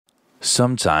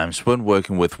Sometimes when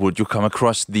working with wood you come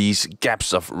across these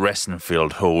gaps of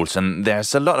resin-filled holes, and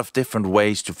there's a lot of different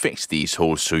ways to fix these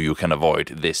holes so you can avoid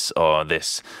this or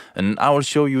this. And I will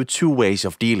show you two ways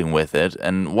of dealing with it,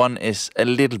 and one is a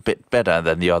little bit better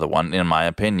than the other one in my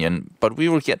opinion, but we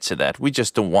will get to that. We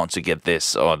just don't want to get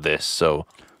this or this, so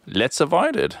let's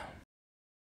avoid it.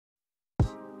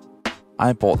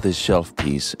 I bought this shelf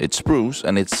piece. It's spruce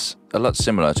and it's a lot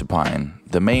similar to pine.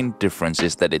 The main difference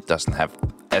is that it doesn't have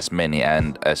as many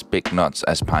and as big nuts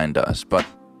as pine does, but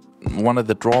one of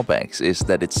the drawbacks is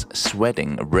that it's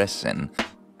sweating resin.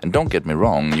 And don't get me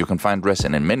wrong, you can find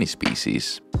resin in many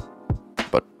species,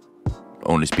 but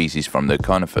only species from the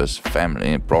conifers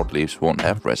family. Broadleaves won't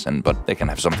have resin, but they can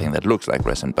have something that looks like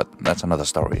resin, but that's another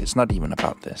story. It's not even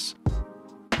about this.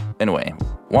 Anyway,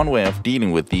 one way of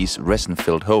dealing with these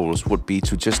resin-filled holes would be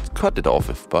to just cut it off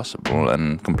if possible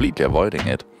and completely avoiding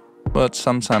it. But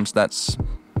sometimes that's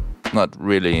not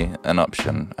really an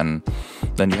option, and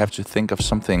then you have to think of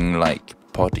something like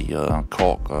putty or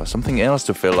cork or something else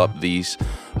to fill up these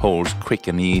holes quick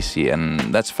and easy, and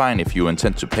that's fine if you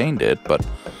intend to paint it, but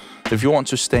if you want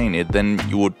to stain it, then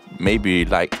you would maybe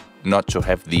like not to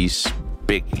have these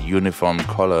big uniform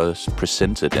colors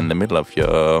presented in the middle of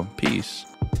your piece.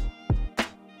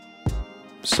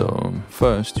 So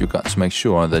first you got to make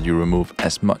sure that you remove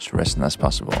as much resin as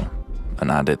possible, and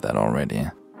I did that already.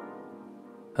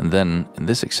 And then in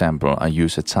this example I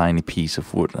use a tiny piece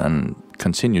of wood and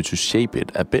continue to shape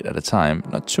it a bit at a time,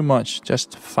 not too much,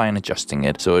 just fine adjusting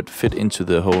it so it fit into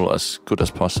the hole as good as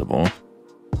possible.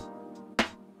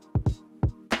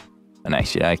 And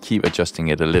actually I keep adjusting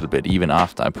it a little bit even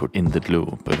after I put in the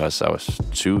glue, because I was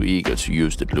too eager to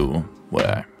use the glue,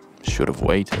 where I should have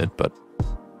waited, but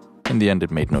in the end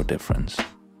it made no difference.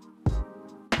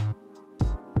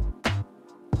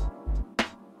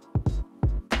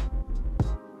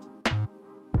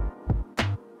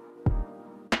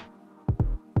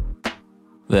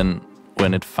 Then,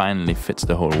 when it finally fits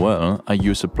the hole well, I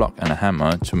use a block and a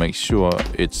hammer to make sure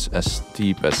it's as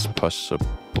deep as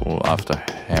possible after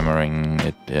hammering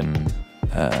it in.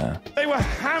 They were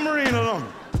hammering along!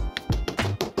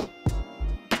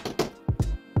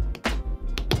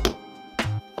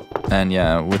 And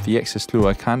yeah, with the excess glue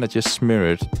I kinda just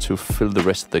smear it to fill the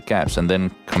rest of the gaps, and then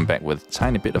come back with a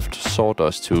tiny bit of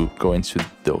sawdust to go into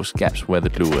those gaps where the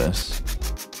glue is.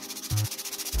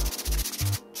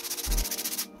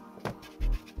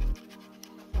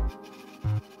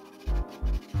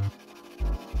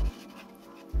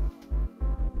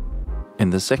 In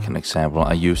the second example,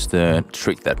 I used the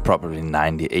trick that probably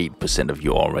 98% of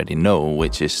you already know,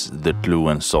 which is the glue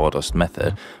and sawdust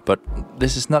method. But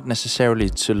this is not necessarily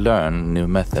to learn new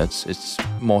methods, it's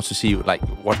more to see like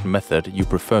what method you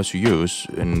prefer to use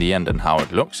in the end and how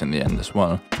it looks in the end as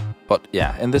well. But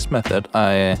yeah, in this method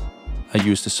I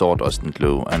use the sawdust and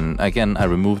glue, and again I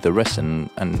remove the resin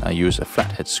and I use a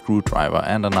flathead screwdriver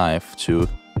and a knife to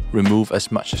remove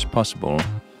as much as possible.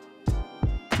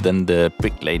 Then the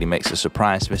big lady makes a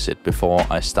surprise visit before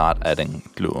I start adding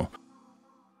glue.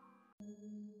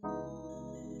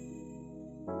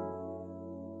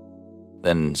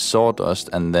 Then sawdust,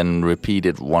 and then repeat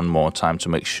it one more time to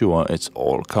make sure it's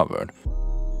all covered.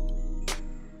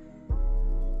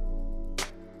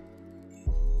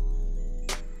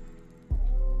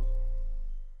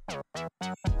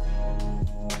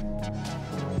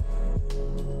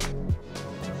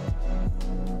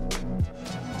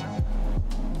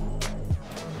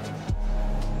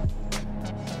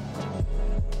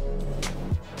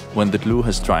 When the glue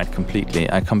has dried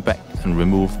completely, I come back and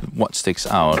remove what sticks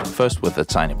out, first with a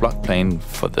tiny block plane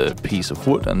for the piece of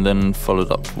wood, and then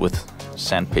followed up with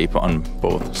sandpaper on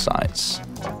both sides.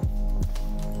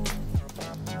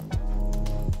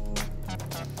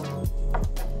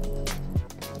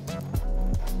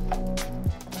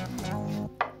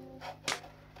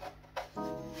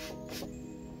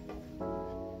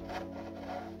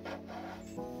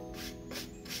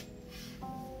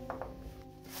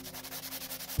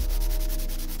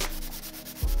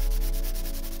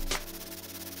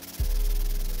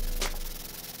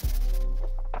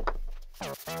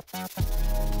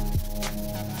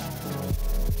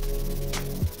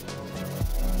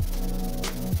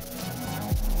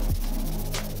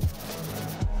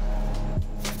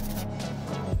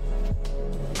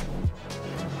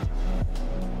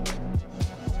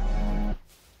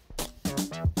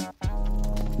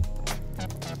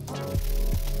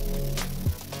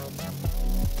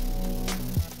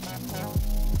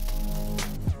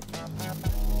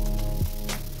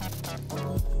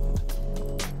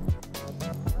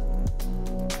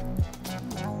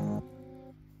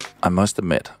 I must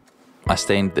admit, I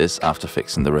stained this after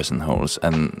fixing the resin holes,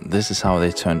 and this is how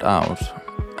they turned out.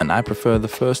 And I prefer the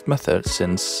first method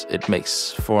since it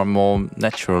makes for a more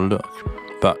natural look.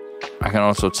 But I can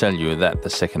also tell you that the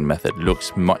second method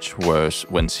looks much worse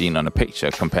when seen on a picture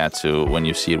compared to when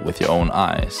you see it with your own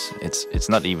eyes. It's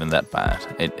not even that bad.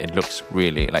 It looks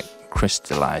really like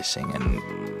crystallizing and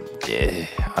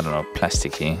I don't know,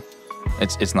 plasticky.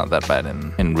 It's not that bad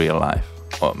in real life.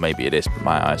 Or maybe it is, but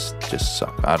my eyes just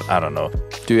suck. I don't know.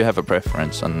 Do you have a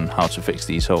preference on how to fix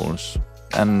these holes?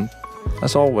 And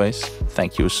as always,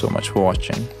 thank you so much for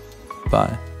watching.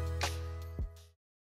 Bye.